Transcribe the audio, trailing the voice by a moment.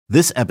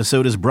This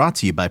episode is brought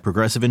to you by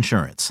Progressive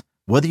Insurance.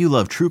 Whether you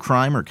love true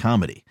crime or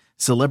comedy,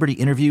 celebrity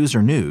interviews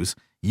or news,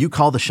 you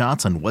call the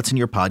shots on what's in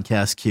your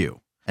podcast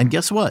queue. And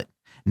guess what?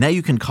 Now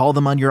you can call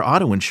them on your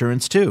auto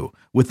insurance too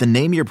with the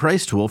Name Your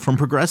Price tool from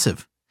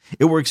Progressive.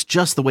 It works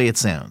just the way it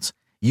sounds.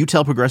 You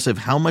tell Progressive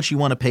how much you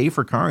want to pay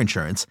for car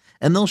insurance,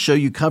 and they'll show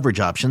you coverage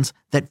options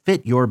that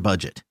fit your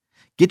budget.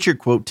 Get your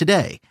quote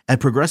today at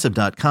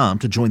Progressive.com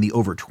to join the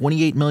over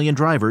 28 million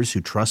drivers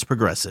who trust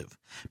Progressive.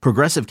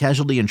 Progressive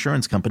Casualty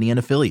Insurance Company and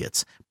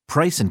Affiliates.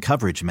 Price and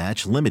coverage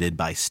match limited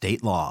by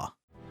state law.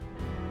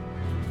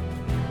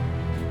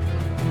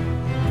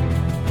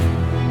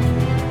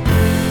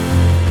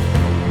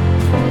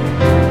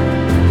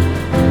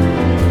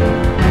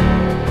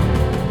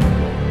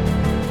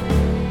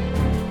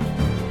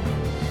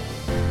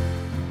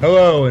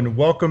 Hello and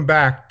welcome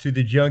back to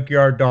the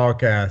Junkyard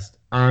Dogcast.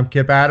 I'm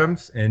Kip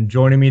Adams, and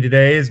joining me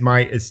today is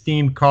my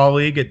esteemed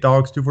colleague at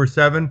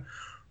Dogs247,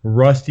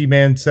 Rusty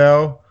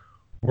Mansell.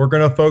 We're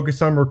going to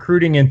focus on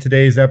recruiting in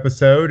today's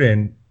episode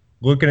and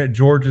looking at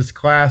Georgia's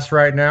class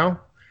right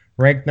now,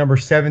 ranked number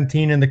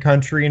 17 in the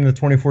country in the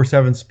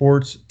 24/7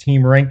 Sports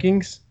team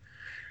rankings.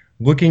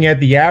 Looking at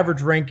the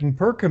average ranking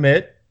per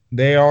commit,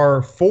 they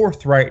are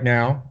fourth right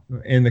now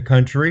in the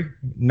country,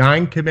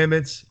 9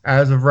 commitments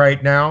as of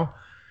right now.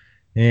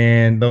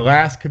 And the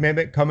last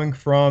commitment coming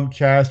from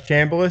Chaz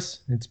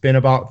Chambliss. It's been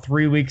about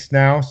 3 weeks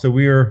now, so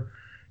we are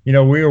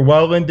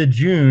well into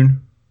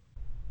June.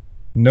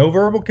 No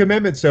verbal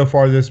commitment so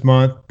far this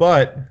month,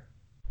 but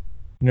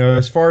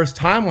as far as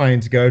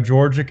timelines go,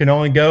 Georgia can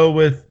only go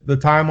with the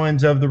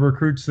timelines of the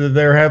recruits that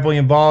they're heavily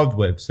involved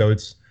with. So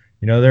it's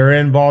they're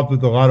involved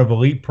with a lot of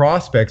elite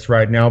prospects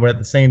right now, but at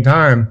the same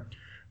time,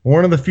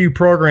 one of the few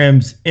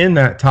programs in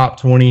that top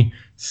 20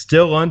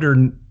 still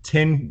under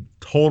 10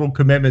 total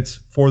commitments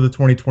for the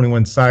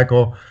 2021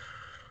 cycle.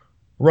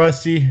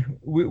 Rusty,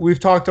 we've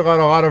talked about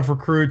a lot of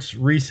recruits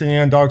recently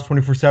on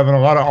Dogs247, a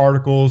lot of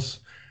articles.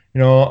 A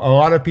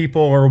lot of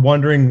people are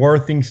wondering where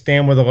things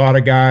stand with a lot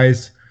of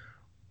guys.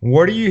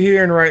 What are you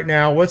hearing right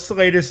now? What's the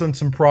latest on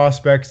some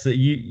prospects that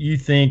you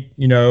think,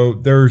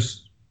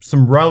 there's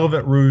some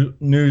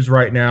relevant news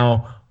right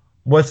now?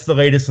 What's the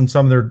latest on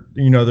some of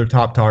their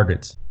top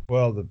targets?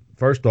 Well,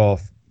 first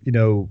off, I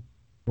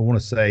want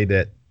to say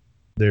that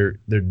there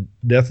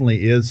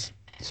definitely is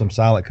some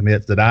silent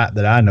commits that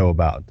I know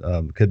about.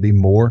 Could be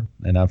more,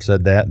 and I've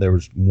said that. There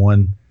was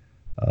one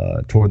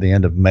toward the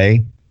end of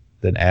May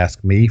that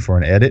asked me for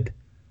an edit.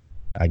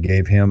 I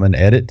gave him an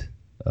edit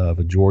of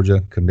a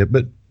Georgia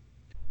commitment,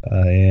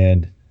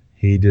 and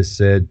he just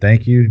said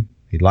thank you.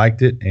 He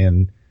liked it,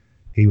 and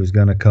he was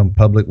going to come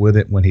public with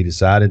it when he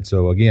decided.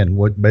 So again,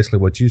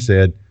 what you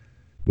said,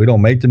 we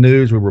don't make the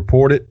news, we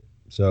report it.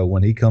 So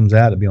when he comes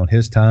out, it'll be on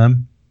his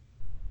time.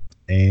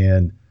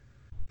 And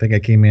I think I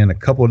came in a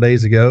couple of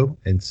days ago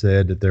and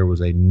said that there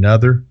was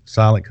another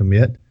silent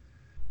commit.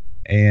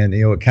 And,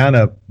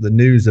 the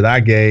news that I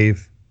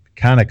gave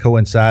kind of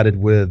coincided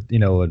with,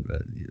 a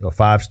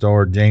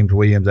 5-star James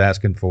Williams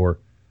asking for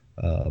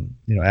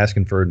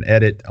an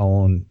edit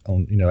on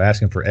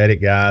asking for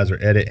edit guys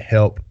or edit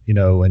help,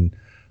 and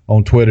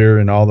on Twitter,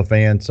 and all the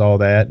fans saw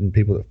that and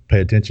people that pay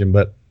attention.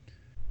 But,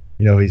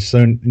 he's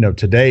soon,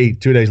 today,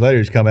 2 days later,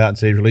 he's come out and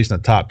said he's releasing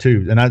the top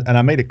 2. And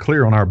I made it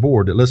clear on our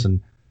board that,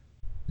 listen,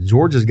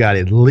 Georgia's got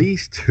at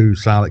least 2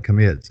 silent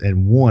commits,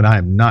 and one, I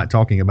am not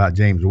talking about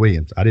James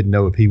Williams. I didn't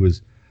know if he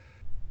was,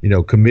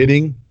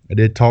 committing. I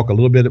did talk a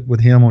little bit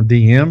with him on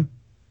DM,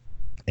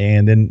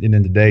 and then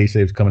today he said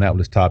he was coming out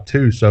with his top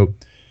 2. So,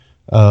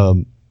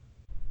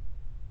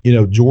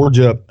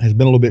 Georgia has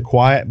been a little bit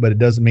quiet, but it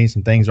doesn't mean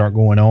some things aren't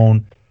going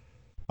on.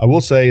 I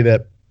will say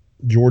that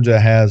Georgia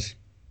has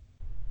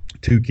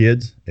 2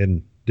 kids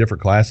in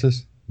different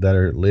classes that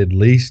are at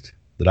least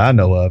that I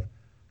know of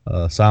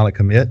silent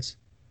commits.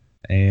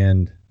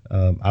 And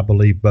I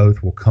believe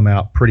both will come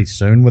out pretty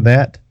soon with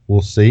that.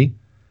 We'll see.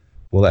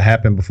 Will it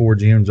happen before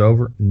June's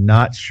over?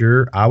 Not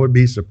sure. I would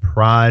be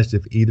surprised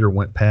if either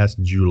went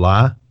past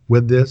July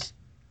with this.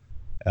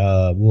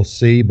 We'll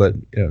see, but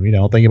I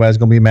don't think anybody's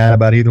going to be mad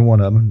about either one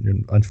of them.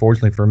 And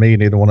unfortunately for me,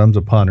 neither one of them's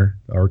a punter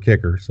or a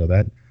kicker, so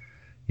that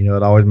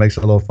it always makes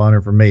it a little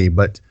funner for me.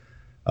 But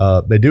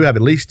they do have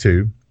at least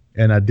 2,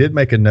 and I did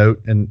make a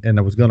note, and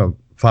I was going to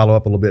follow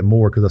up a little bit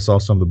more because I saw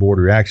some of the board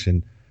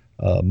reaction.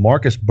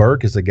 Marcus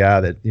Burke is a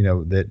guy that me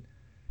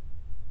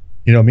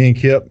and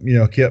Kip,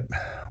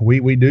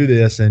 we do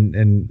this,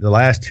 and the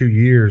last 2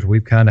 years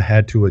we've kind of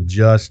had to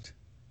adjust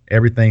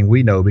everything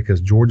we know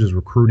because Georgia's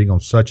recruiting on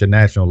such a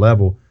national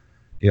level.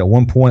 At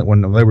one point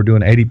when they were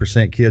doing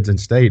 80% kids in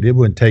state, it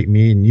wouldn't take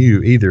me and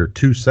you either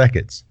 2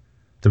 seconds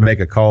to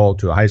make a call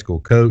to a high school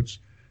coach,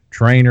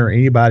 trainer,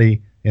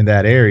 anybody in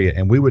that area,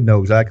 and we would know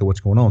exactly what's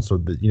going on. So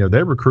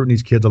they're recruiting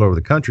these kids all over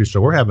the country,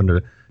 so we're having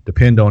to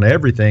depend on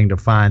everything to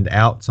find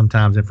out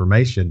sometimes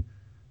information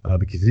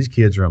because these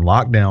kids are in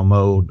lockdown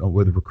mode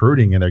with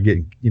recruiting, and they're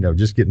getting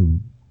getting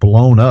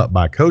blown up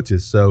by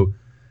coaches. So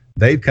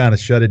they've kind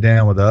of shut it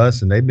down with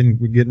us, and they've been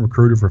getting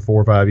recruited for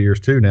 4 or 5 years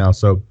too now.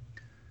 So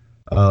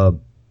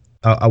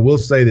I will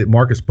say that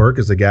Marcus Burke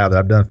is a guy that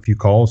I've done a few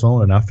calls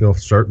on, and I feel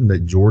certain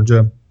that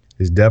Georgia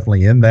is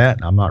definitely in that.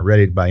 I'm not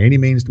ready by any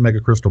means to make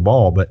a crystal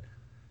ball, but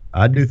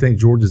I do think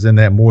Georgia's in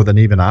that more than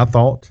even I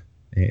thought,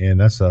 and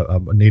that's a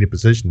needed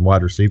position,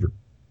 wide receiver.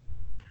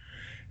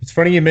 It's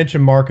funny you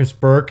mentioned Marcus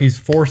Burke. He's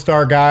a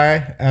 4-star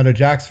guy out of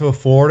Jacksonville,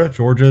 Florida.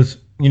 Georgia's,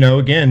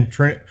 again,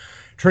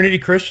 Trinity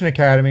Christian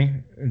Academy.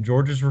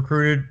 Georgia's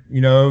recruited,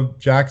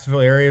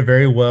 Jacksonville area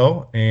very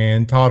well,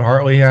 and Todd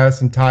Hartley has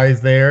some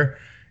ties there.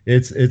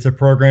 It's a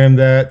program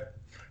that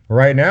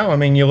right now,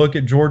 you look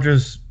at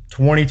Georgia's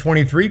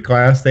 2023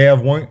 class, they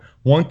have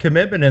one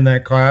commitment in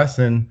that class,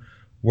 and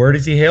where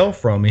does he hail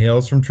from? He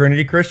hails from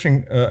Trinity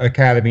Christian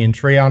Academy in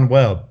Trayon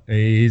Webb.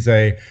 He's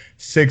a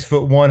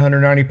 6'1",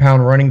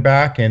 190-pound running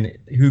back, and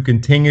who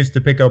continues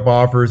to pick up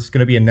offers. He's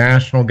going to be a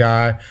national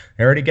guy.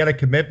 They already got a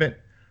commitment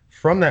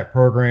from that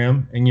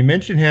program, and you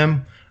mentioned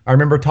him. I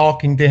remember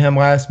talking to him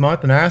last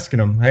month and asking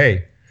him,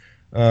 hey,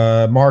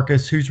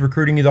 Marcus, who's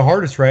recruiting you the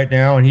hardest right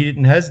now? And he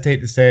didn't hesitate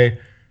to say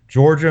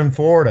Georgia and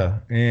Florida.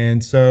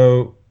 And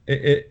so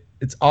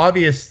it's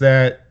obvious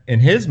that in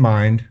his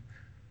mind,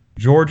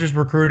 Georgia's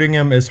recruiting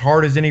him as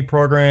hard as any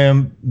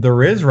program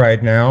there is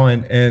right now.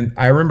 And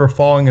I remember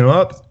following him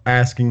up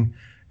asking,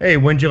 hey,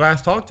 when did you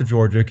last talk to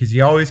Georgia? Because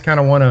you always kind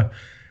of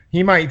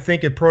he might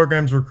think a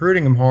program's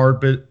recruiting him hard,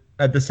 but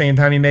at the same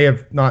time, he may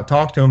have not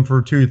talked to him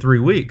for 2 to 3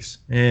 weeks.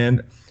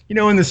 And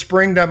in the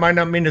spring, that might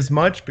not mean as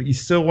much, but you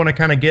still want to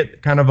kind of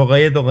get kind of a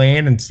lay of the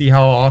land and see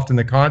how often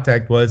the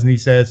contact was. And he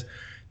says,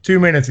 2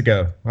 minutes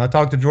ago. I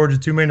talked to Georgia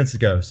 2 minutes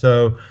ago.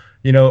 So,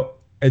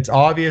 it's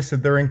obvious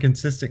that they're in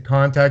consistent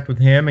contact with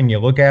him. And you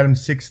look at him,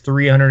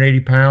 6'3",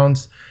 180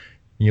 pounds.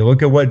 You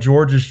look at what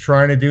Georgia's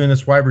trying to do in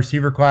this wide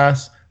receiver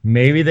class.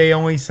 Maybe they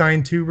only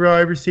sign 2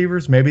 wide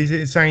receivers. Maybe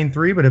they sign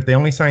 3. But if they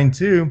only sign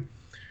 2,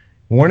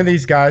 one of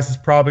these guys is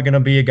probably going to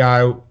be a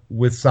guy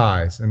with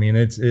size.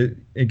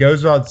 It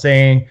goes without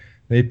saying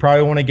they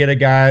probably want to get a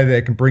guy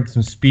that can bring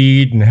some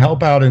speed and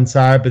help out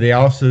inside, but they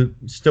also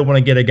still want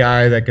to get a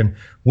guy that can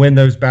win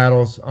those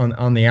battles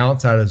on the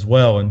outside as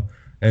well.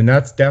 And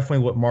that's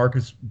definitely what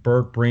Marcus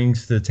Burke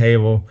brings to the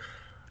table.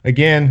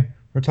 Again,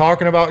 we're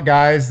talking about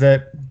guys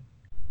that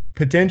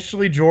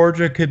potentially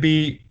Georgia could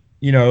be,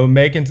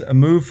 making a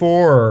move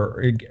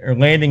for or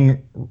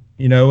landing,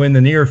 in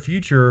the near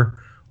future.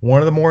 One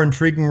of the more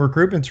intriguing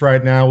recruitments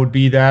right now would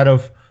be that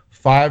of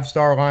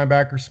 5-star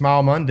linebacker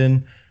Smile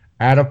Munden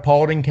out of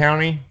Paulding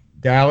County,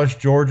 Dallas,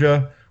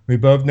 Georgia. We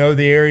both know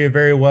the area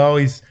very well.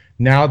 He's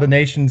now the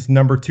nation's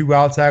number 2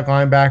 outside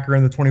linebacker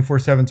in the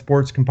 24/7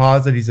 Sports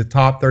composite. He's a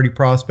top 30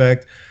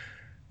 prospect.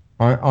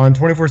 On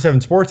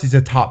 24/7 Sports, he's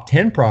a top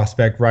 10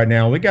 prospect right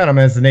now. We got him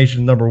as the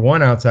nation's number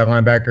 1 outside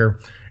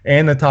linebacker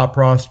and the top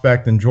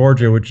prospect in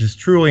Georgia, which is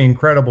truly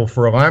incredible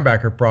for a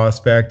linebacker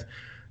prospect.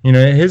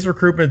 His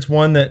recruitment's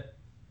one that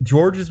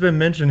Georgia's been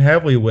mentioned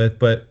heavily with,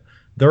 but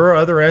there are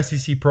other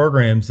SEC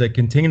programs that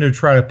continue to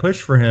try to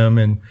push for him.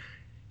 And,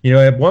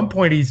 at one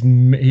point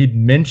he'd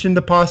mentioned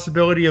the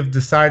possibility of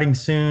deciding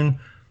soon,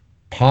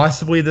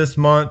 possibly this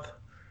month.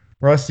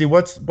 Rusty,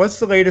 what's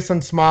the latest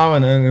on Smile,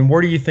 and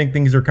where do you think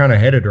things are kind of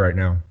headed right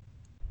now?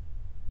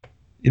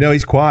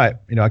 He's quiet.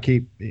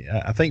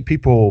 I think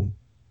people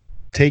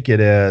take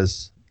it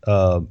as,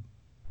 I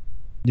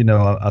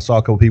saw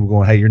a couple people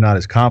going, hey, you're not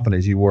as confident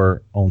as you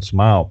were on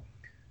Smile.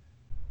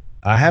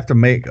 I have to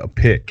make a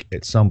pick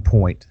at some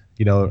point,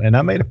 and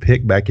I made a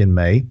pick back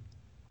in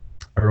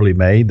early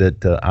May,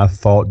 that I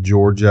thought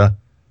Georgia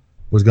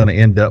was going to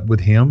end up with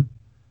him.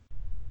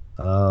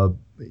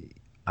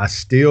 I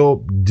still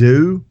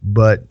do,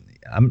 but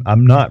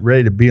I'm not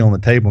ready to be on the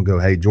table and go,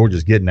 hey,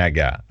 Georgia's getting that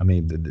guy.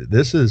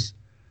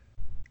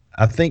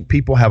 I think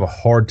people have a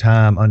hard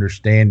time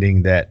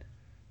understanding that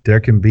there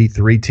can be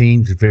 3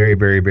 teams very,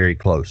 very, very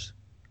close.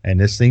 And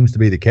this seems to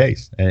be the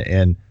case.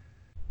 And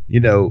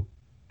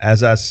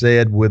as I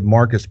said with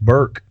Marcus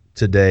Burke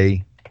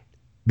today,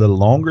 the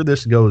longer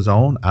this goes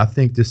on, I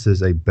think this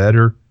is a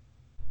better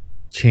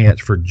chance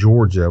for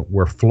Georgia,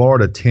 where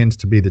Florida tends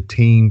to be the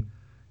team,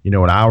 an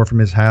hour from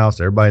his house.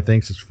 Everybody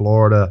thinks it's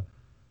Florida,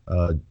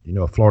 a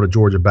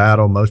Florida-Georgia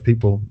battle. Most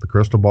people, the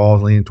crystal ball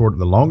is leaning toward it.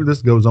 The longer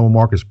this goes on with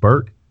Marcus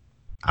Burke,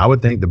 I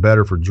would think the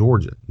better for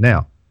Georgia.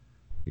 Now,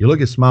 you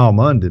look at Smile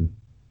Munden,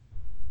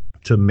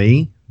 to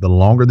me, the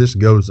longer this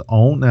goes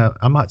on, now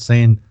I'm not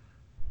saying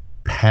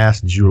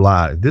past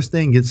July. If this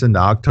thing gets into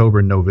October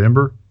and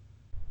November,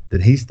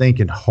 that he's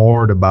thinking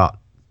hard about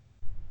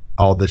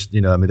all this.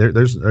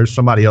 There's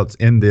somebody else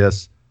in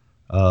this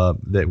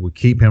that would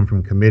keep him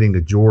from committing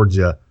to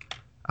Georgia.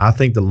 I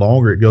think the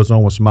longer it goes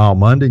on with Smile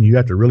Munden, you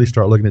have to really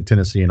start looking at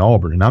Tennessee and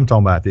Auburn. And I'm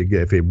talking about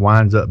if it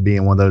winds up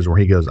being one of those where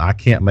he goes, I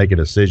can't make a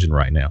decision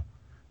right now.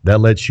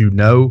 That lets you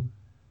know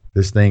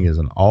this thing is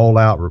an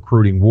all-out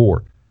recruiting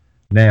war.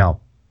 Now,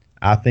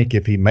 I think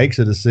if he makes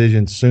a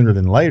decision sooner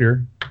than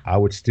later, I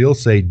would still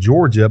say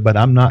Georgia, but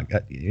I'm not,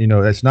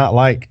 it's not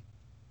like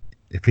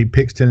if he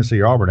picks Tennessee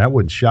or Auburn, that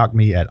wouldn't shock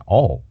me at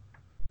all,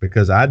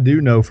 because I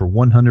do know for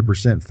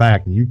 100%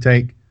 fact, and you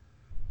take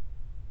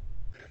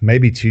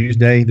maybe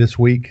Tuesday this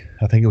week,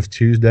 I think it was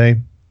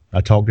Tuesday,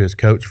 I talked to his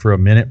coach for a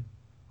minute,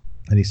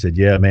 And he said,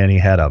 yeah, man, he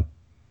had a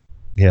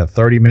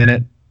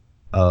 30-minute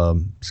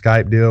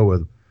Skype deal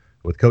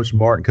with Coach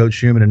Martin, Coach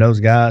Schumann, and those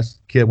guys.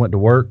 Kid went to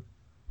work,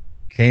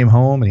 came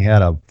home, and he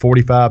had a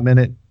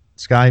 45-minute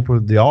Skype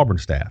with the Auburn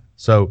staff.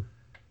 So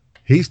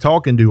he's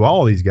talking to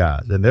all these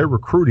guys, and they're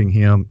recruiting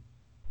him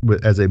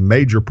as a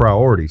major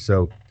priority.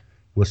 So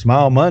with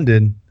Smile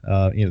Munden,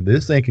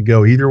 this thing could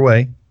go either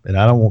way, and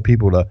I don't want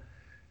people to,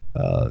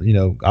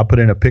 I put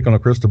in a pick on a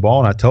crystal ball,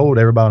 and I told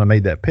everybody when I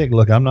made that pick,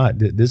 look,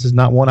 this is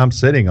not one I'm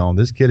sitting on.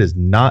 This kid is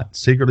not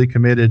secretly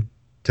committed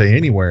to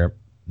anywhere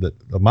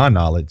of my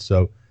knowledge.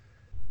 So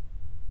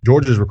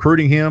Georgia's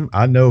recruiting him.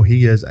 I know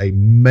he is a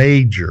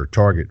major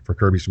target for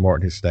Kirby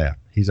Smart and his staff.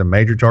 He's a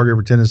major target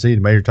for Tennessee, a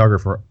major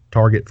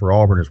target for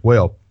Auburn as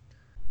well.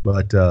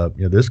 But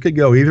this could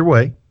go either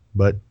way.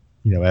 But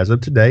as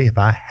of today, if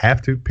I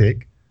have to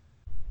pick,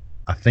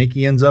 I think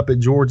he ends up at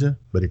Georgia.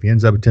 But if he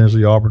ends up at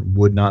Tennessee, Auburn,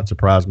 would not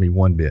surprise me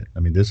one bit. I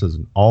mean, this is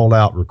an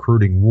all-out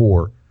recruiting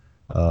war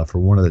for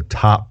one of the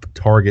top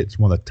targets,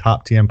 one of the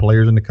top 10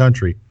 players in the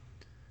country.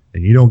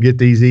 And you don't get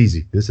these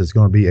easy. This is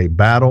going to be a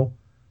battle.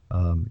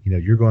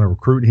 You're going to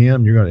recruit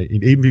him. Even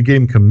if you get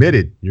him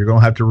committed, you're going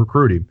to have to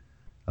recruit him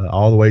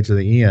all the way to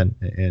the end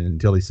and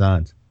until he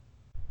signs.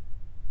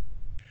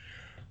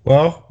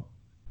 Well,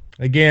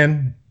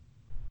 again,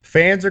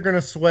 fans are going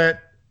to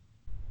sweat.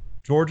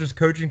 Georgia's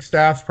coaching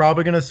staff's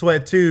probably going to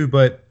sweat too,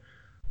 but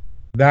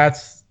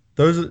that's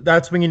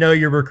when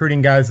you're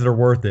recruiting guys that are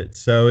worth it.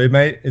 So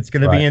it's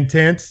going to be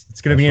intense. It's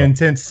going to be an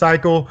intense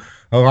cycle.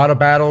 A lot of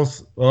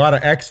battles, a lot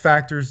of X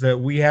factors that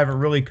we haven't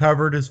really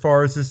covered as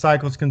far as this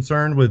cycle is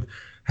concerned, with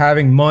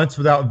having months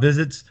without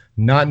visits,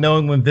 not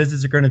knowing when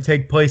visits are going to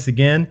take place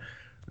again.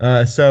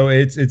 So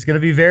it's going to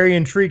be very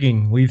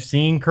intriguing. We've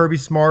seen Kirby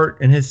Smart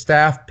and his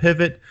staff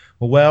pivot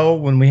well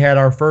when we had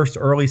our first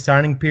early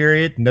signing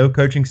period. No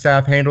coaching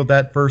staff handled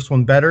that first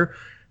one better.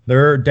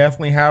 They're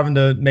definitely having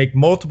to make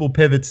multiple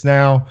pivots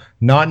now,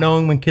 not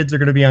knowing when kids are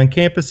going to be on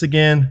campus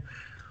again.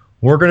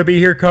 We're going to be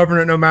here covering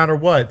it no matter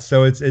what.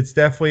 So it's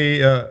definitely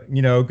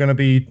going to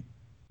be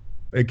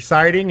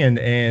exciting and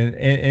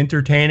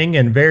entertaining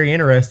and very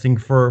interesting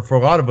for a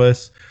lot of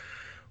us.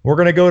 We're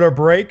going to go to a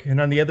break,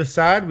 and on the other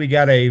side, we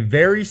got a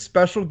very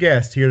special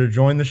guest here to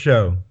join the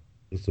show.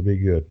 This will be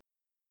good.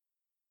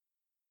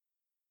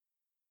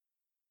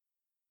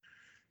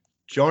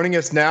 Joining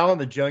us now on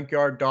the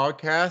Junkyard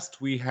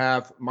Dogcast, we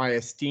have my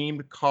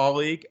esteemed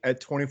colleague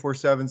at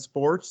 24/7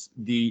 Sports,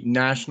 the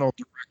National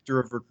Director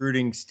of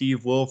Recruiting, Steve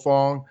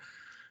Wilfong.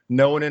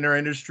 No one in our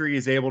industry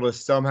is able to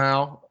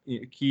somehow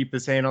keep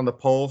his hand on the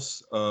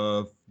pulse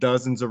of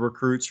dozens of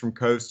recruits from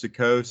coast to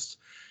coast.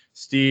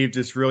 Steve,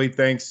 just really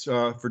thanks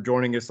for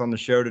joining us on the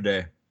show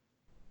today.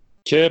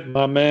 Kip,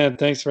 my man,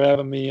 thanks for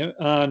having me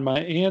on. My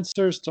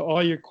answers to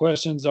all your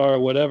questions are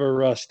whatever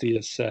Rusty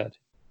has said.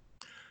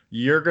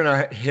 You're going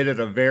to hit at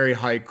a very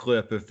high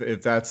clip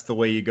if that's the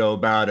way you go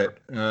about it.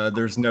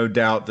 There's no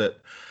doubt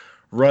that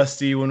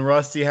when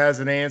Rusty has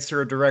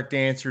a direct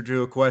answer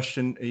to a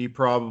question, he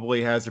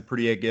probably has a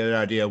pretty good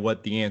idea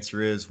what the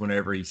answer is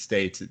whenever he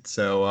states it.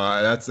 So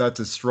that's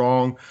a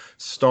strong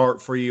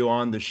start for you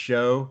on the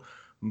show.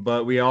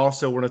 But we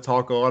also want to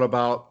talk a lot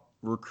about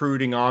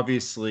recruiting,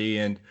 obviously,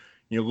 and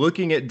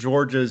looking at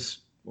Georgia's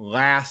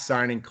last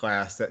signing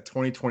class, that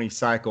 2020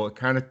 cycle. It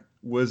kind of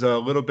was a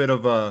little bit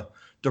of a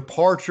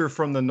departure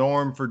from the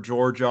norm for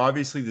Georgia.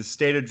 Obviously, the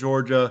state of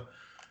Georgia,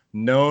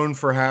 known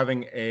for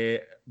having an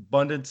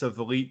abundance of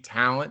elite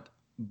talent,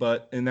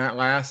 but in that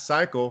last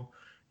cycle,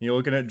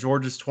 looking at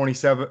Georgia's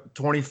 25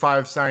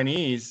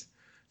 signees,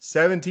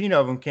 17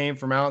 of them came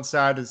from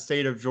outside of the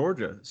state of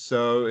Georgia.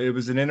 So it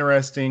was an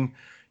interesting,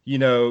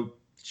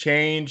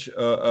 change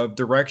of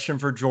direction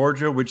for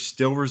Georgia, which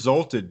still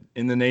resulted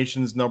in the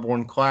nation's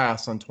 #1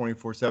 class on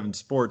 24/7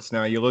 Sports.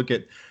 Now you look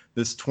at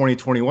this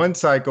 2021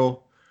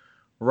 cycle.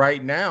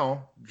 Right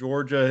now,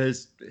 Georgia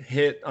has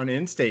hit on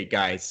in-state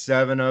guys.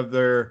 7 of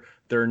their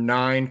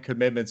 9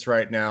 commitments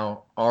right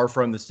now are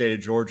from the state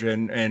of Georgia,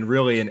 and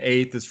really an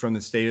 8th is from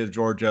the state of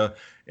Georgia,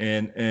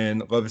 and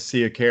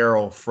Levacia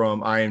Carroll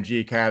from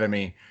IMG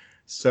Academy.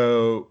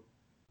 So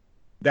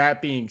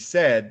that being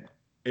said,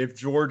 if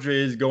Georgia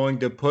is going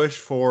to push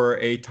for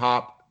a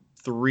top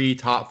 3,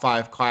 top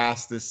 5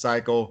 class this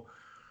cycle,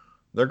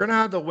 they're going to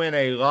have to win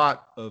a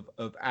lot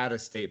of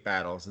out-of-state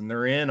battles, and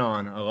they're in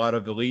on a lot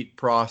of elite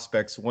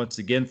prospects once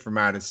again from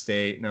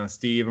out-of-state. Now,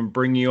 Steve, I'm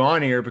bringing you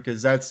on here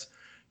because that's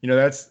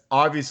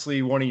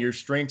obviously one of your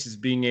strengths, is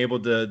being able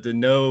to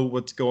know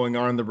what's going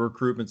on in the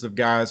recruitments of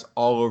guys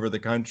all over the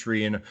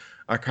country. And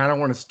I kind of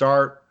want to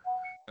start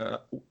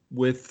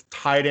with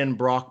tight end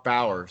Brock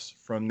Bowers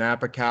from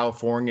Napa,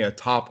 California, a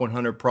top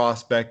 100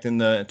 prospect in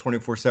the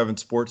 24/7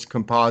 Sports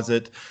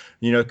composite,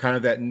 kind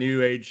of that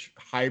new age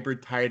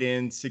hybrid tight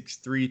end,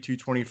 6'3",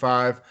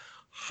 225,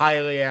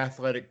 highly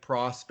athletic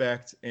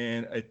prospect,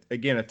 and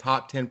again, a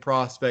top 10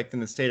 prospect in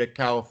the state of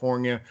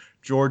California.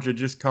 Georgia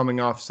just coming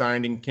off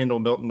signing Kendall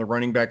Milton, the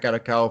running back out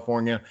of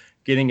California,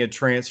 getting a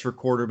transfer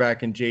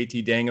quarterback in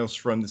JT Daniels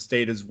from the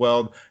state as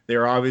well.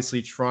 They're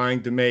obviously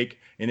trying to make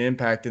an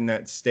impact in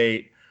that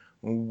state.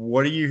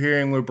 What are you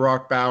hearing with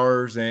Brock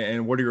Bowers,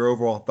 and what are your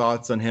overall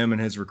thoughts on him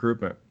and his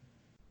recruitment?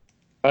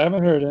 I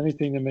haven't heard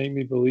anything to make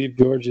me believe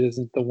Georgia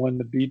isn't the one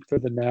to beat for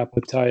the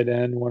Napa tight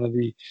end, one of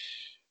the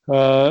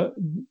uh,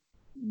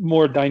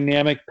 more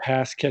dynamic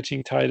pass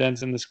catching tight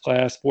ends in this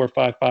class,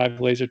 4.55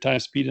 laser time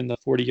speed in the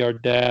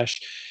 40-yard dash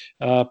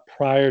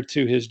prior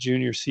to his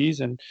junior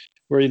season,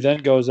 where he then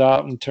goes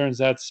out and turns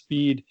that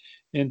speed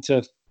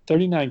into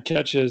 39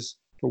 catches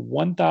for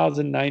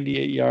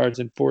 1,098 yards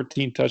and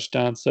 14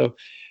 touchdowns. So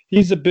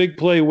he's a big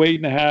play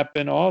waiting to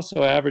happen.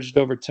 Also averaged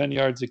over 10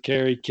 yards a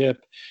carry,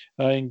 Kip,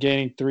 and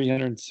gaining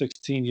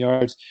 316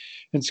 yards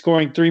and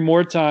scoring three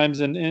more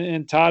times.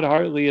 And Todd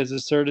Hartley has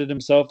asserted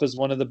himself as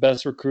one of the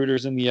best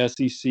recruiters in the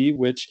SEC,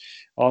 which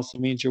also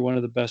means you're one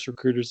of the best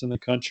recruiters in the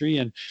country.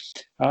 And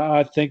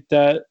I think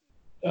that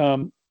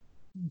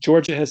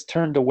Georgia has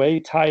turned away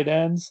tight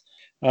ends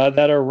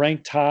that are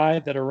ranked high,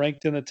 that are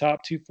ranked in the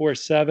top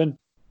 247,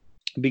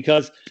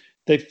 because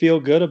they feel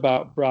good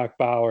about Brock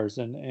Bowers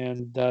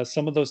and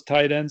some of those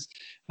tight ends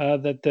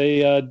that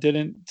they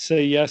didn't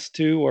say yes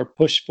to or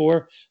push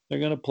for. They're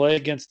going to play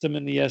against them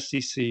in the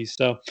SEC.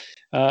 So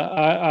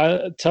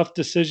tough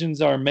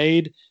decisions are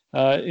made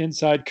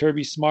inside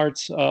Kirby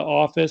Smart's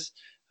office,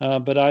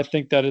 but I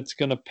think that it's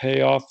going to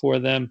pay off for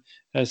them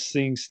as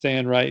things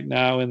stand right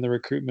now in the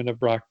recruitment of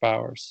Brock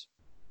Bowers.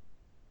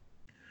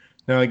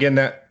 Now, again,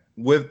 that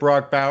with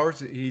Brock Bowers,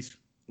 he's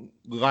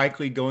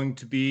likely going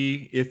to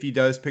be, if he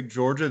does pick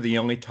Georgia, the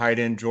only tight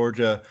end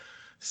Georgia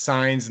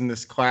signs in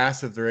this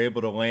class if they're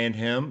able to land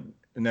him.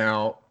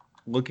 Now,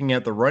 looking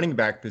at the running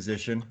back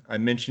position, I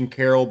mentioned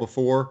Carroll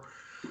before.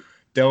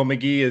 Dell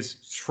McGee is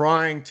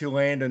trying to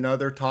land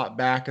another top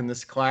back in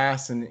this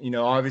class. And,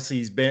 obviously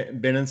he's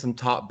been in some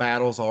top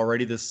battles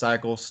already this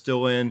cycle,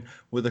 still in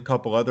with a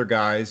couple other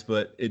guys,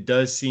 but it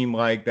does seem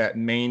like that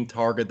main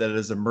target that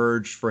has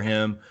emerged for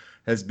him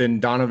has been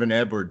Donovan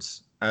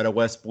Edwards out of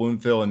West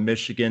Bloomfield in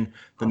Michigan,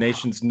 the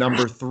nation's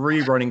number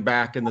 3 running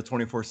back in the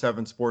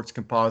 24/7 Sports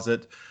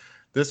Composite.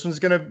 This one's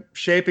going to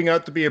shaping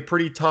up to be a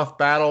pretty tough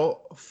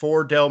battle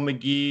for Dell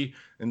McGee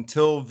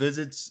until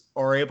visits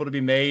are able to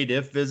be made,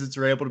 if visits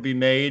are able to be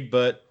made.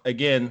 But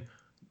again,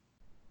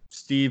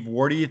 Steve,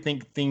 where do you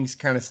think things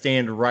kind of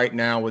stand right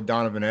now with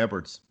Donovan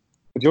Edwards?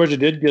 Georgia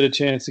did get a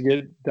chance to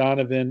get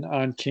Donovan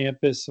on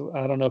campus.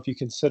 I don't know if you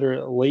consider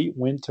it late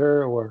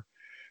winter or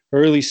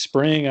early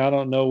spring. I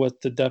don't know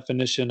what the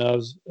definition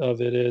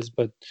of it is,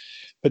 but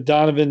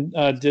Donovan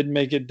did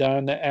make it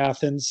down to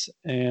Athens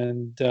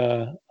and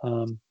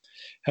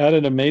had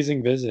an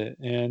amazing visit.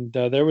 And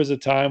there was a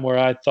time where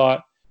I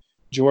thought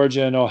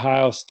Georgia and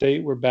Ohio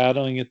State were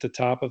battling at the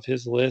top of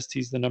his list.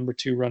 He's the number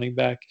 2 running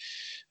back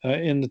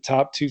in the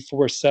top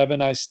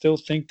 247. I still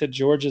think that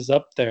Georgia's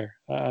up there.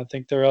 I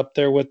think they're up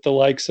there with the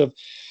likes of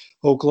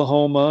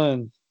Oklahoma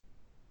and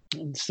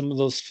some of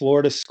those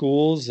Florida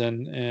schools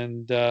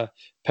and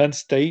Penn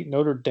State,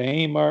 Notre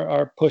Dame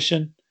are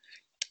pushing.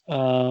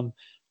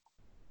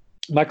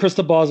 My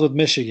crystal ball is with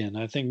Michigan.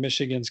 I think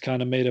Michigan's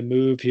kind of made a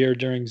move here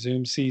during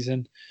Zoom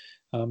season.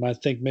 I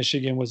think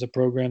Michigan was a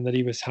program that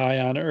he was high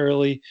on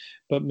early,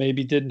 but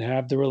maybe didn't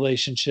have the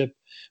relationship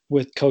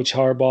with Coach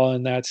Harbaugh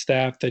and that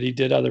staff that he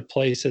did other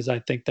places. I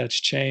think that's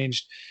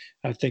changed.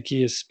 I think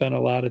he has spent a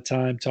lot of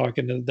time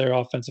talking to their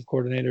offensive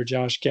coordinator,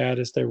 Josh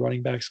Gaddis, their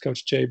running backs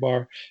coach, Jay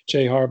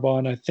Harbaugh.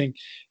 And I think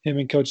him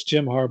and Coach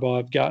Jim Harbaugh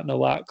have gotten a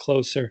lot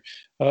closer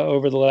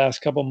over the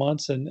last couple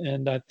months.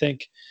 And I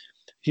think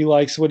he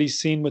likes what he's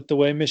seen with the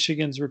way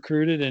Michigan's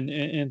recruited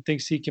and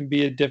thinks he can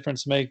be a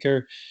difference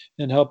maker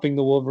in helping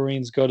the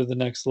Wolverines go to the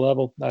next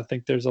level. I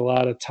think there's a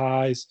lot of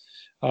ties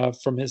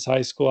from his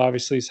high school.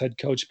 Obviously, his head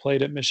coach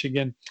played at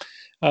Michigan.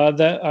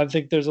 That I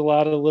think there's a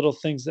lot of little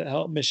things that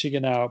help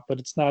Michigan out, but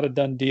it's not a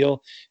done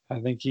deal. I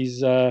think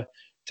he's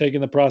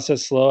taking the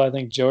process slow. I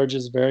think Georgia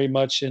is very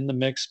much in the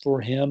mix for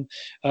him,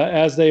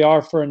 as they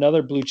are for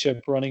another blue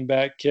chip running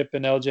back, Kip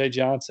and LJ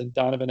Johnson.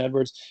 Donovan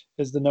Edwards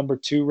is the number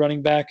 2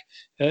 running back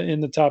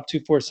in the top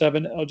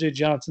 247. LJ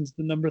Johnson's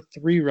the number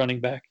 3 running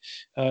back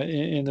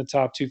in the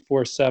top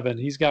 247.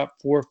 He's got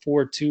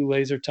 4.42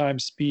 laser time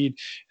speed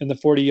in the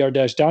 40-yard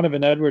dash.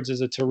 Donovan Edwards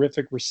is a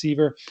terrific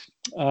receiver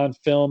on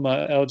film.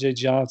 LJ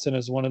Johnson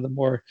is one of the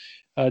more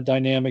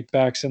dynamic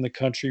backs in the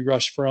country,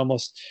 rushed for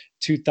almost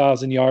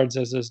 2,000 yards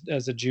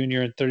as a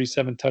junior and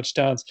 37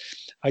 touchdowns.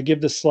 I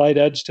give the slight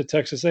edge to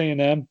Texas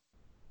A&M.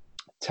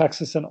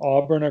 Texas and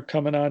Auburn are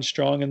coming on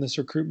strong in this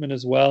recruitment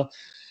as well.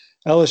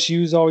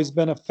 LSU's always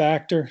been a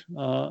factor,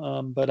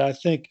 but I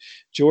think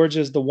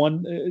Georgia's the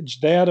one.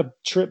 They had a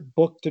trip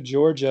booked to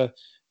Georgia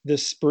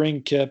this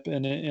spring, Kip,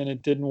 and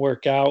it didn't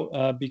work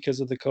out because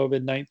of the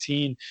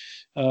COVID-19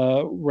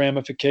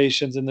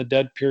 ramifications and the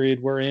dead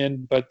period we're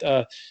in. But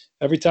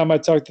every time I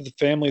talk to the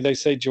family, they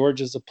say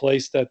Georgia's a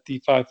place that the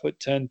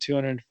 5'10",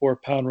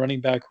 204-pound running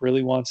back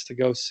really wants to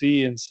go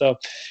see. And so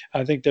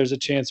I think there's a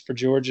chance for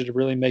Georgia to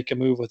really make a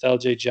move with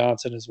LJ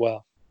Johnson as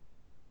well.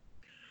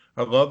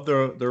 I love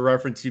the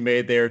reference you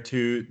made there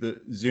to the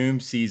Zoom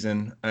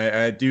season.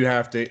 I do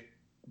have to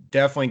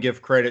definitely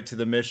give credit to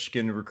the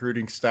Michigan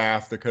recruiting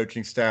staff, the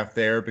coaching staff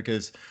there,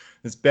 because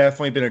It's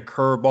definitely been a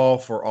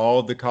curveball for all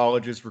of the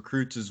colleges,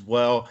 recruits as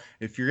well.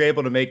 If you're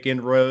able to make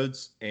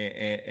inroads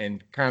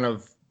and kind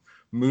of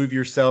move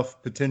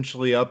yourself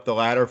potentially up the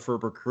ladder for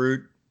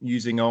recruit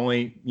using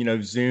only,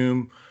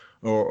 Zoom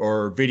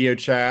or video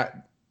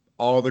chat,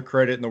 all the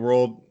credit in the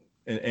world.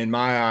 In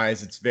my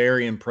eyes, it's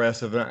very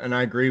impressive. And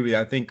I agree with you.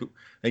 I think,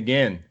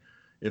 again,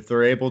 if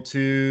they're able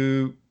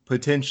to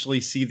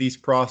potentially see these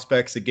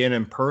prospects again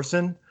in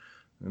person,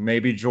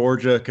 maybe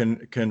Georgia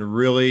can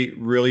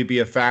really be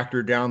a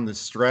factor down the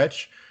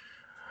stretch.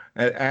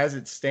 As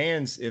it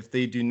stands, if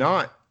they do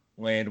not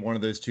land one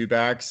of those two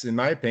backs, in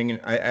my opinion,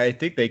 I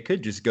think they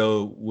could just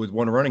go with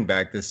one running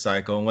back this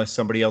cycle unless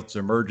somebody else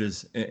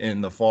emerges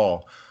in the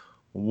fall.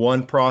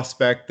 One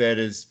prospect that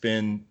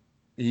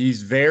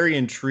he's very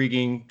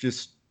intriguing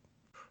just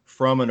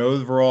from an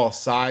overall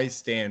size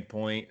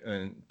standpoint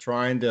and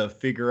trying to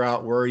figure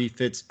out where he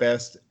fits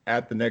best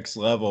at the next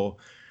level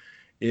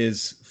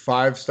is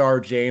five-star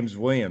James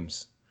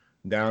Williams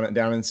down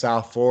in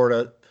South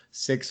Florida,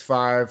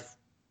 6'5".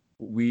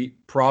 We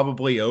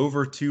probably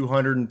over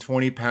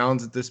 220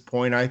 pounds at this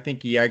point. I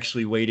think he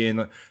actually weighed in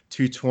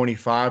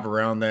 225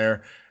 around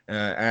there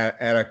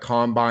at a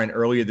combine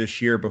earlier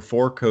this year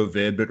before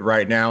COVID. But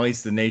right now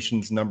he's the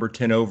nation's number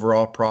 10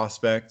 overall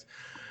prospect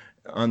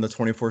on the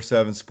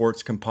 24/7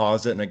 Sports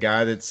Composite, and a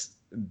guy that's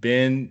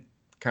been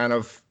kind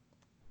of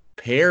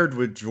paired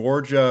with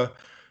Georgia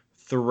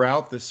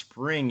throughout the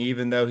spring,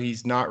 even though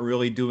he's not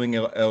really doing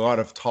a lot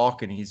of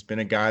talking. He's been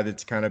a guy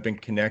that's kind of been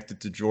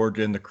connected to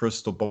Georgia in the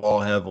crystal ball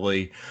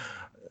heavily.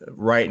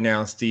 Right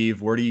now,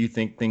 Steve, where do you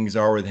think things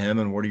are with him,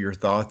 and what are your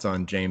thoughts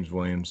on James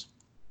Williams?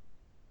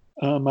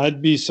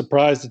 I'd be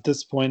surprised at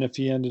this point if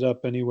he ended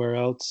up anywhere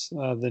else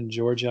than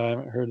Georgia. I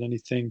haven't heard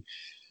anything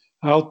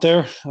out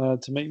there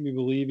to make me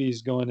believe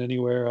he's going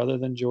anywhere other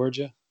than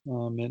Georgia.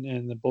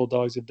 And the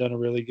Bulldogs have done a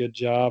really good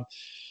job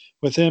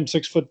with him.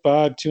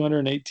 6'5",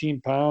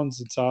 218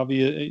 pounds. It's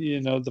obvious,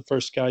 the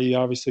first guy you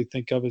obviously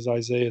think of is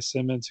Isaiah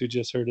Simmons, who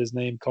just heard his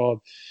name called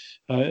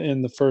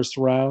in the first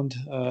round.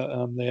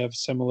 They have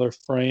similar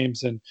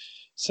frames and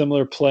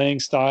similar playing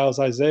styles.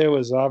 Isaiah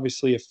was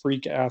obviously a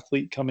freak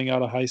athlete coming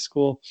out of high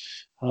school.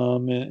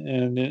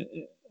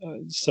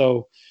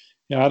 So,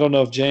 I don't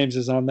know if James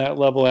is on that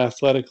level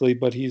athletically,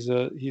 but he's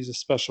a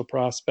special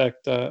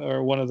prospect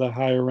or one of the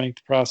higher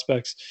ranked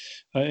prospects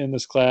in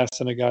this class,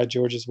 and a guy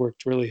Georgia's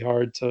worked really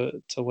hard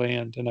to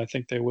land, and I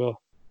think they will.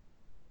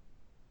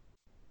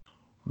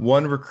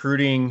 One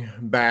recruiting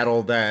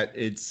battle that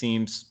it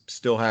seems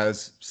still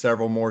has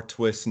several more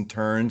twists and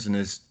turns and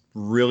is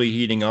really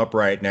heating up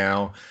right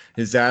now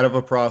is that of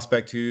a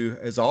prospect who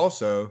has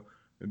also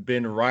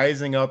been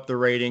rising up the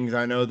ratings.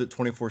 I know that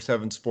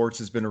 24/7 Sports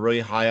has been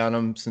really high on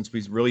him since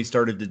we really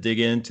started to dig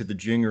into the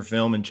junior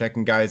film and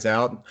checking guys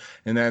out.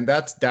 And then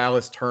that's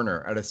Dallas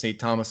Turner out of St.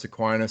 Thomas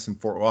Aquinas in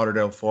Fort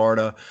Lauderdale,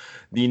 Florida,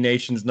 the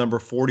nation's number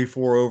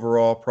 44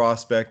 overall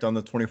prospect on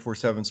the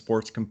 24/7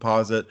 Sports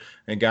Composite,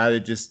 a guy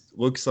that just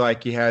looks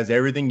like he has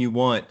everything you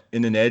want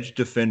in an edge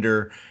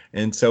defender.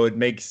 And so it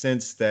makes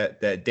sense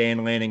that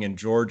Dan Lanning in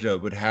Georgia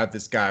would have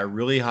this guy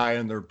really high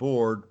on their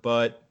board,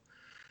 but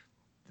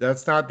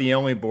that's not the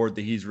only board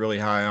that he's really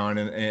high on.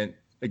 And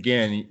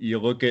again, you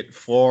look at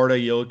Florida,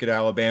 you look at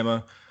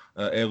Alabama,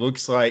 it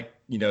looks like,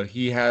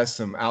 he has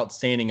some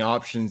outstanding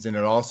options. And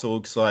it also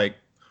looks like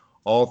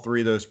all three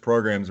of those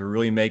programs are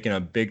really making a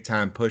big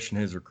time push in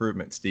his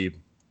recruitment, Steve.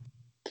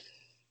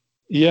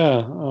 Yeah.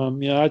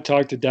 I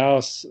talked to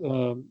Dallas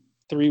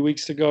 3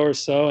 weeks ago or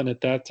so. And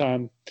at that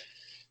time,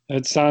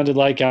 it sounded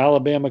like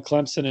Alabama,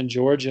 Clemson, and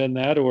Georgia in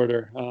that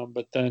order.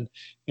 But then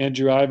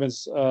Andrew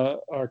Ivins,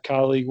 our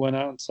colleague, went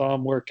out and saw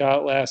him work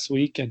out last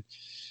week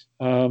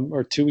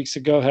or 2 weeks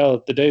ago.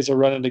 Hell, the days are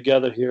running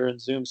together here in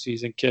Zoom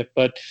season, Kip.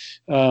 But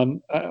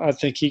I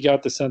think he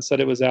got the sense that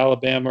it was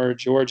Alabama or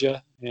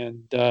Georgia.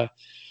 And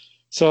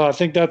so I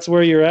think that's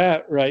where you're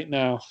at right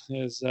now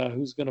is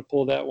who's going to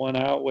pull that one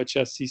out, which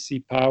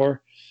SEC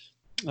power.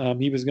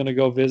 He was going to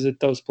go visit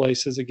those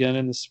places again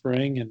in the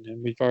spring, and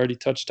we've already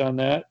touched on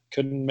that.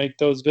 Couldn't make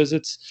those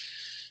visits.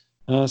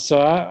 So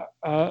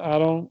I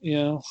don't,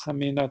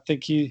 I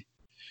think he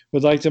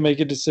would like to make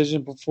a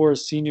decision before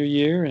his senior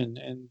year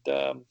and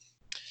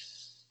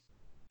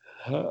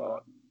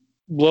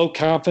low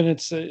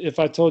confidence. If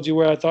I told you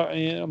where I thought,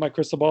 my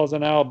crystal ball is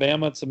in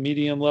Alabama, it's a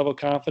medium level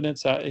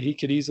confidence. He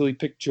could easily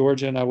pick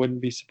Georgia, and I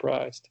wouldn't be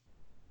surprised.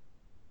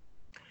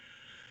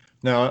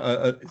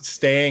 Now,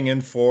 staying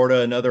in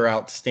Florida, another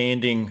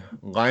outstanding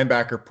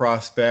linebacker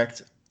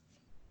prospect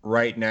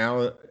right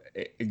now,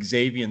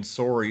 Xavier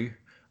Sorey.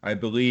 I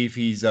believe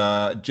he's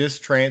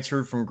just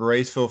transferred from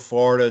Graceville,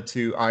 Florida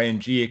to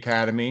ING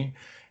Academy.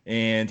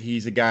 And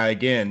he's a guy,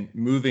 again,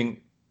 moving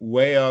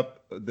way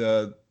up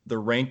the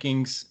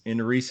rankings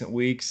in recent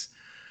weeks.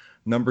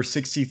 Number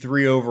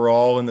 63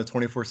 overall in the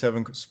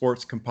 24/7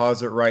 Sports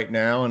Composite right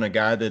now, and a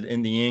guy that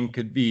in the end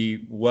could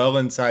be well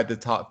inside the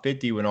top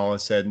 50 when all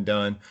is said and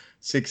done.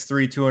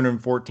 6'3",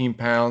 214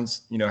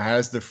 pounds,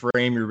 has the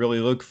frame you really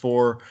look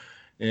for.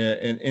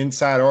 an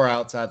inside or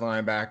outside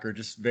linebacker,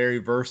 just very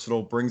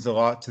versatile, brings a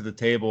lot to the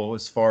table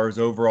as far as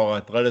overall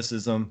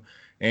athleticism.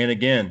 And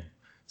again,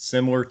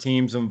 similar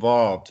teams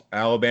involved: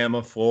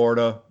 Alabama,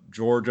 Florida,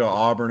 Georgia,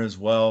 Auburn as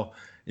well.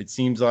 It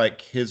seems like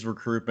his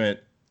recruitment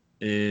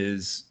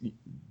is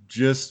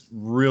just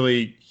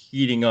really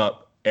heating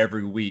up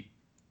every week.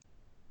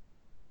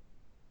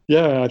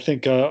 Yeah, I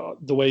think the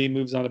way he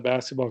moves on a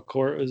basketball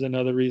court is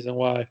another reason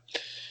why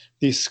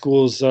these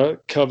schools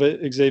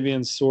covet Xavier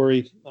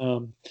Nsori.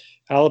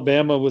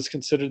 Alabama was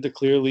considered the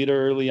clear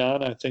leader early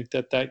on. I think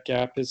that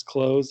gap is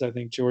closed. I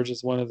think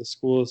Georgia's one of the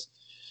schools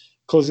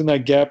closing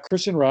that gap.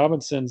 Christian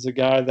Robinson's a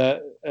guy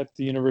that at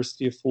the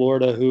University of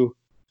Florida who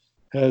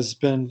has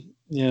been,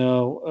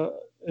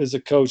 is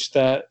a coach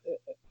that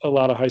a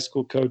lot of high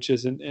school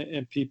coaches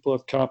and people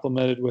have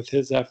complimented with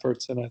his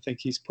efforts. And I think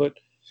he's put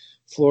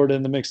Florida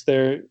in the mix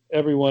there.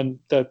 Everyone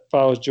that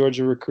follows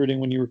Georgia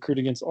recruiting, when you recruit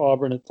against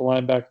Auburn at the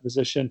linebacker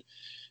position,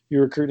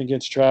 you're recruiting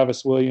against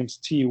Travis Williams,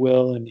 T.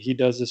 Will, and he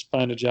does as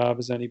fine a job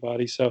as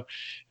anybody. So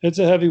it's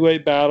a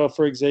heavyweight battle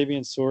for Xavier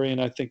Nsori,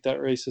 and I think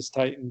that race is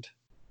tightened.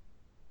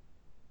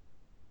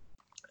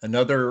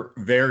 Another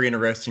very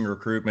interesting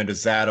recruitment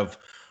is that of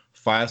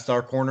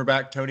five-star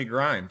cornerback Tony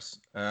Grimes,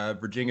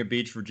 Virginia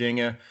Beach,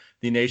 Virginia,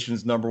 the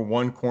nation's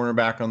 #1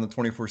 cornerback on the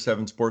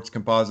 24/7 Sports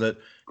Composite.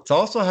 It's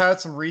also had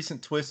some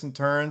recent twists and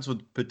turns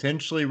with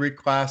potentially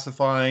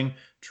reclassifying,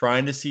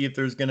 trying to see if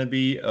there's going to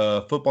be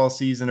a football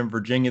season in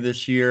Virginia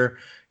this year.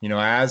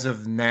 As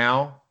of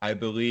now, I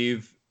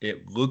believe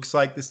it looks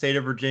like the state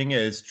of Virginia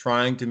is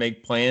trying to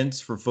make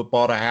plans for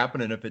football to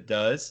happen, and if it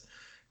does,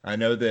 I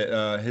know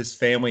that his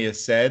family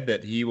has said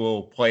that he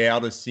will play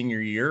out his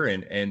senior year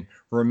and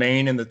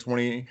remain in the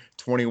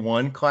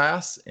 2021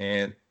 class.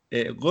 And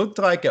it looked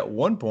like at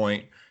one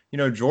point,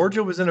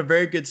 Georgia was in a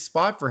very good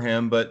spot for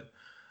him, but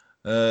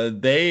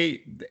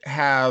they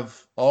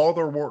have all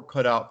their work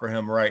cut out for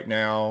him right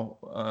now.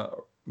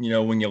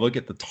 When you look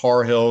at the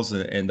Tar Heels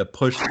and the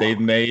push they've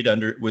made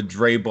with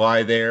Dre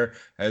Bly there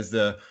as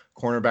the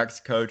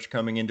cornerbacks coach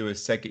coming into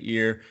his second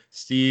year.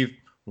 Steve,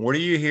 what are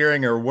you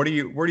hearing, or where do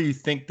you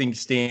think things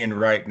stand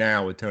right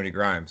now with Tony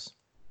Grimes?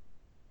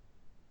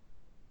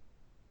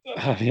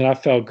 I mean, I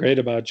felt great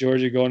about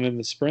Georgia going in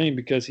the spring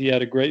because he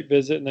had a great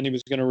visit, and then he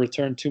was going to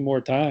return 2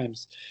 more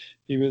times.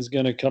 He was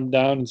going to come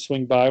down and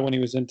swing by when he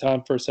was in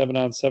town for a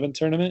 7-on-7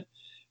 tournament,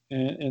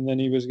 and then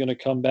he was going to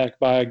come back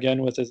by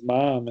again with his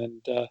mom,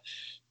 and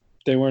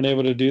they weren't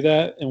able to do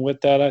that. And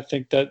with that, I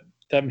think that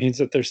means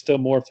that they're still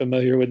more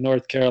familiar with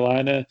North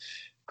Carolina.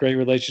 Great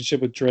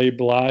relationship with Dre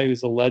Bly,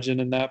 who's a legend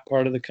in that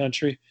part of the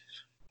country.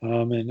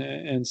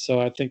 And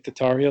so I think the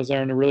Tar Heels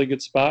are in a really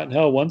good spot. And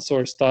hell, one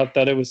source thought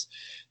that it was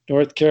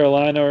North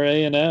Carolina or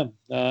A&M.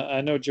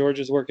 I know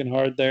Georgia's working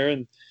hard there,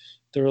 and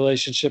the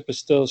relationship is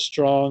still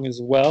strong as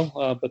well.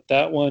 But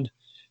that one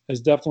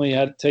has definitely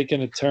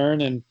taken a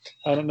turn, and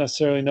I don't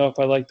necessarily know if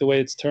I like the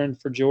way it's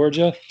turned for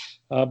Georgia,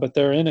 but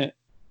they're in it.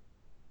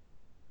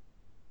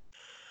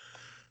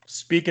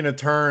 Speaking of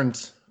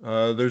turns,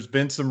 there's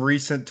been some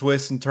recent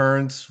twists and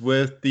turns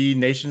with the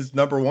nation's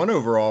 #1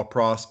 overall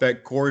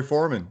prospect, Korey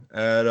Foreman,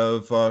 out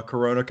of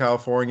Corona,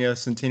 California,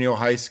 Centennial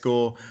High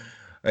School.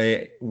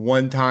 A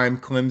one-time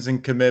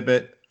Clemson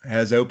commitment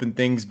has opened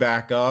things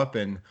back up.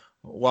 And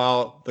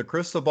while the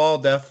crystal ball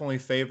definitely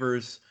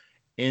favors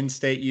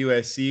in-state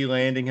USC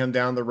landing him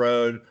down the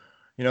road,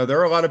 there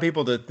are a lot of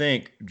people that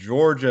think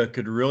Georgia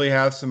could really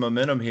have some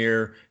momentum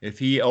here if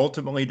he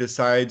ultimately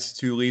decides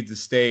to leave the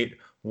state.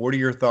 What are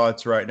your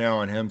thoughts right now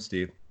on him,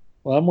 Steve?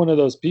 Well, I'm one of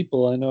those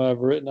people. I know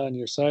I've written on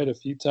your site a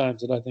few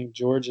times that I think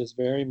Georgia is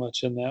very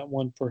much in that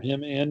one for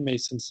him and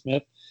Mason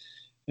Smith.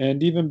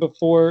 And even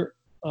before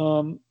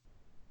Korey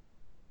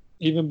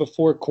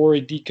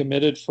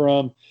decommitted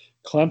from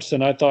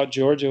Clemson, I thought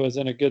Georgia was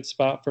in a good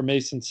spot for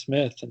Mason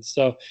Smith. And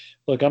so,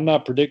 look, I'm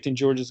not predicting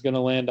Georgia's going to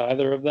land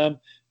either of them,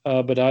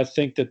 but I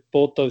think that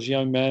both those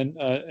young men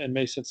and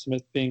Mason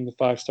Smith being the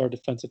 5-star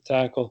defensive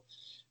tackle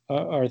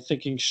are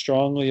thinking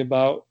strongly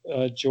about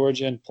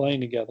Georgia and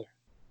playing together.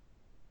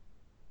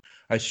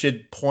 I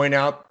should point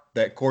out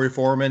that Korey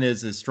Foreman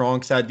is a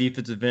strong side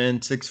defensive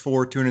end,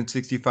 6'4",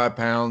 265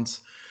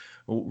 pounds.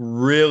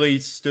 Really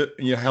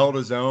held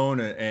his own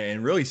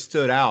and really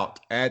stood out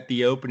at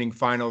the opening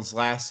finals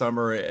last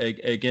summer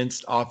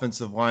against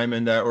offensive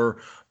linemen that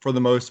were, for the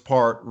most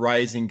part,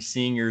 rising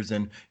seniors.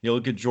 And you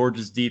look at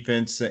Georgia's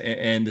defense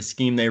and the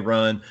scheme they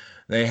run,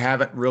 they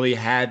haven't really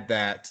had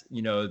that,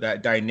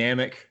 that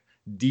dynamic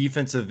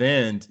defensive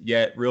end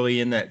yet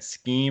really in that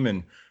scheme.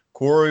 And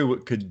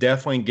Korey could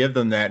definitely give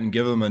them that and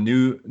give them a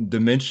new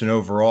dimension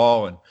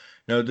overall. And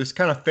just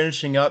kind of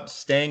finishing up,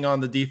 staying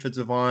on the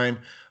defensive line,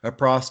 a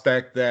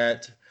prospect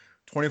that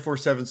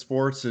 24/7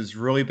 Sports has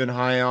really been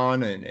high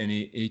on, and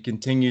he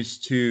continues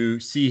to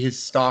see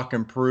his stock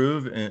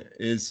improve,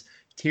 is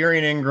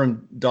Tyrion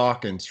Ingram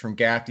Dawkins from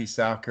Gaffney,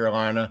 South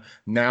Carolina,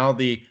 now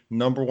the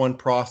 #1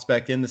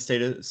 prospect in the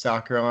state of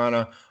South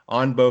Carolina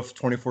on both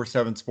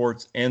 24/7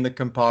 Sports and the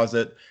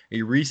Composite.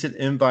 A recent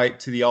invite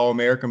to the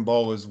All-American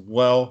Bowl as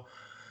well.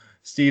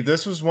 Steve,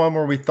 this was one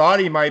where we thought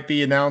he might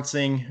be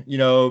announcing,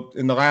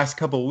 in the last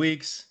couple of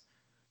weeks.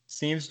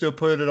 Seems to have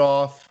put it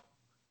off.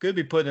 Could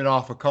be putting it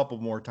off a couple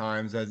more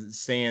times as it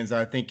stands.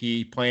 I think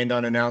he planned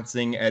on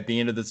announcing at the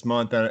end of this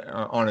month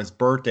on his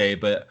birthday,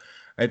 but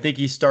I think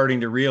he's starting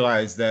to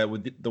realize that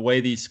with the way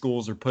these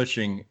schools are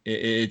pushing,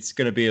 it's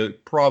going to be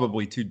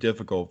probably too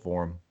difficult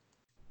for him.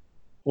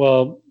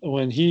 Well,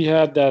 when he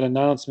had that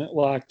announcement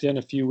locked in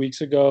a few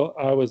weeks ago,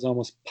 I was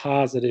almost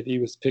positive he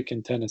was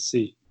picking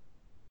Tennessee.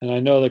 And I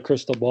know the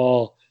crystal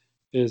ball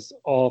is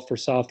all for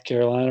South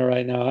Carolina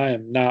right now. I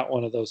am not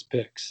one of those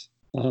picks.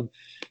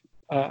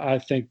 I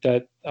think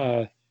that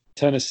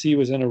Tennessee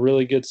was in a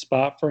really good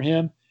spot for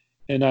him.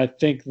 And I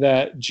think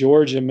that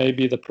Georgia may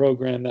be the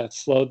program that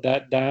slowed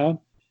that down.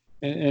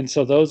 And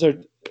so those are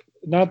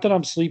not that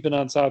I'm sleeping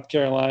on South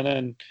Carolina,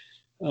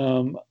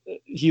 and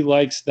he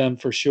likes them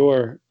for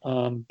sure.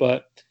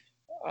 But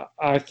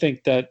I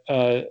think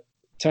that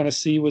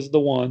Tennessee was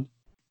the one.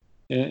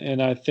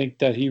 And I think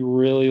that he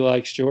really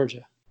likes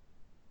Georgia.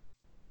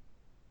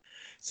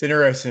 It's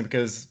interesting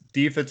because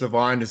defensive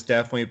line is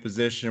definitely a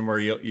position where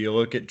you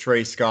look at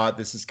Trey Scott.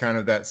 This is kind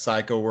of that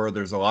cycle where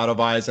there's a lot of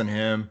eyes on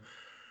him.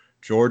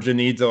 Georgia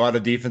needs a lot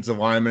of defensive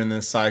linemen in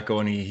this cycle,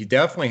 and he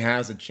definitely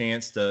has a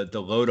chance to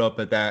load up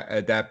at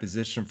that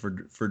position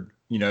for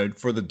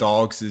the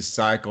Dogs this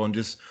cycle. And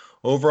just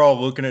overall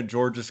looking at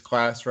Georgia's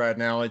class right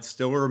now, it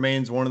still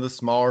remains one of the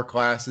smaller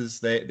classes.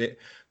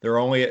 They're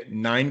only at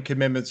 9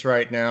 commitments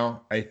right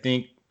now. I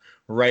think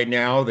right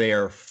now they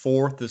are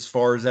 4th as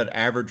far as that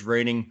average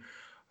rating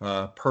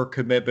per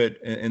commitment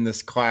in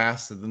this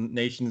class. The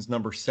nation's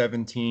number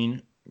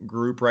 17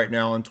 group right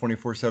now on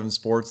 24/7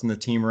 Sports in the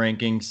team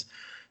rankings.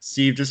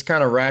 Steve, just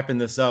kind of wrapping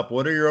this up,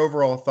 what are your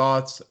overall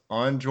thoughts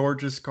on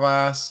Georgia's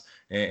class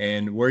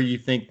and where you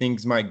think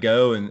things might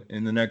go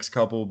in the next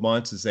couple of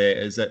months as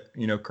that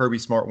Kirby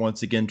Smart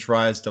once again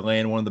tries to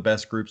land one of the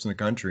best groups in the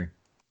country?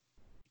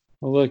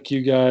 Well, look,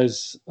 you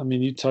guys,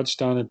 you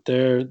touched on it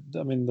there.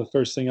 The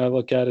first thing I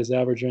look at is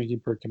average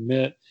ranking per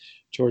commit.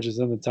 Georgia's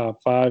in the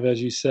top 5,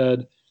 as you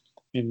said.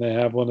 They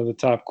have one of the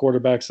top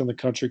quarterbacks in the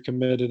country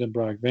committed in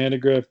Brock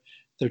Vandagriff.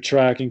 They're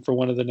tracking for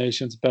one of the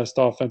nation's best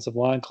offensive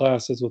line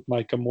classes with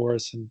Micah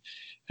Morris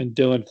and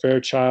Dylan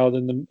Fairchild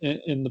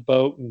in the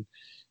boat. And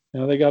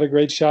they got a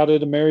great shot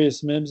at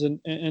Amarius Mims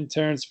and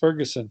Terrence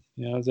Ferguson.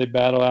 As they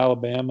battle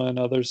Alabama and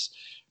others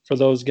for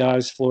those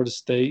guys, Florida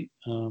State.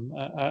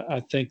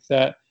 I think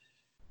that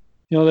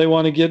they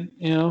want to get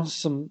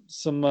some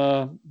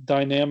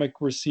dynamic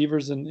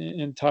receivers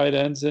and tight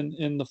ends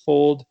in the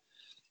fold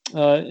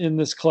in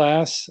this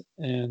class,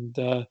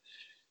 and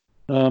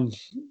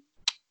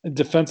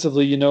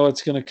defensively,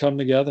 it's going to come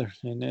together.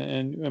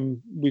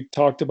 And we've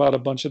talked about a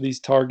bunch of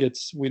these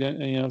targets. We didn't,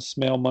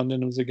 Smail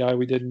Munden was a guy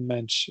we didn't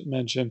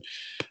mention,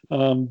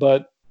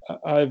 but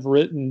I've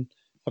written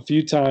a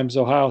few times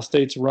Ohio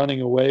State's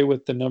running away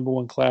with the number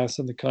 1 class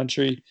in the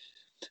country.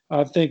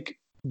 I think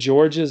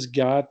Georgia's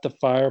got the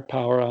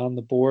firepower on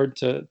the board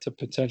to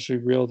potentially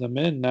reel them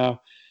in.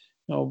 Now,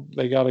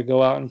 they got to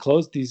go out and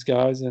close these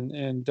guys,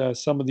 and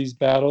some of these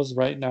battles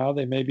right now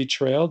they may be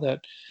trailed that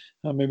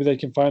maybe they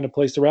can find a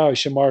place to rally.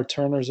 Shamar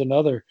Turner's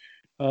another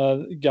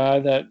guy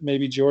that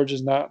maybe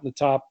Georgia's not in the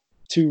top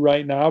 2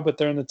 right now, but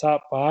they're in the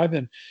top 5,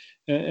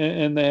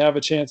 and they have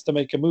a chance to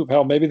make a move.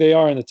 Hell, maybe they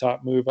are in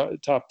the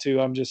top 2.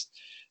 I'm just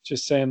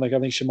saying, I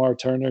think Shamar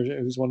Turner,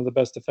 who's one of the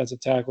best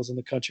defensive tackles in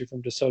the country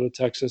from DeSoto,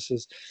 Texas,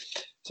 is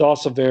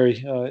also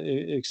very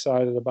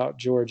excited about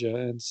Georgia.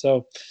 And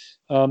so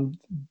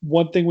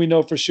one thing we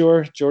know for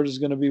sure, Georgia's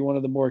going to be one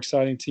of the more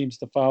exciting teams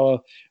to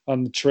follow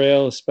on the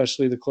trail,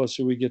 especially the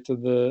closer we get to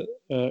the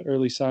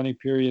early signing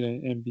period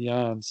and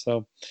beyond.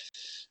 So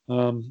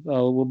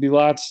will be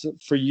lots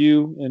for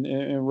you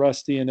and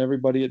Rusty and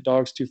everybody at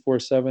Dogs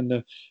 247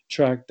 to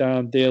track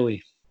down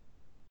daily.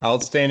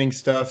 Outstanding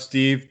stuff,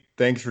 Steve.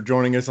 Thanks for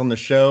joining us on the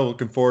show.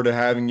 Looking forward to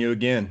having you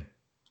again.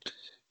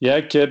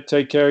 Yeah, Kip,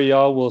 take care,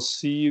 y'all. We'll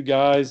see you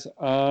guys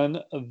on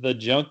the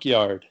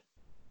Junkyard.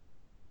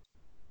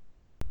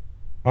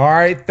 All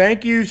right.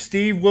 Thank you,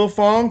 Steve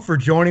Wilfong, for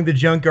joining the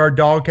Junkyard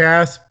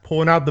Dogcast,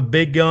 pulling out the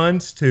big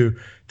guns to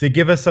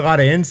give us a lot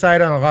of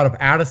insight on a lot of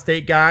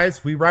out-of-state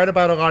guys. We write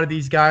about a lot of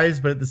these guys,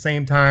 but at the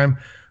same time,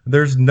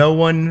 there's no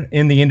one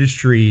in the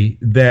industry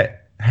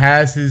that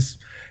has his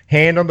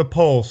hand on the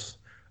pulse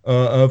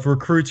of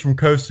recruits from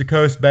coast to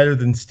coast better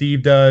than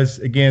Steve does.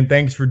 Again,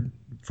 thanks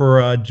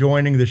for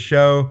joining the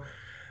show.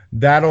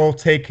 That'll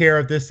take care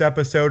of this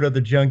episode of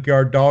the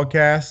Junkyard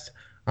Dogcast.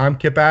 I'm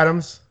Kip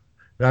Adams.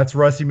 That's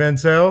Rusty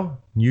Mansell.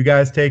 You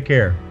guys take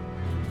care.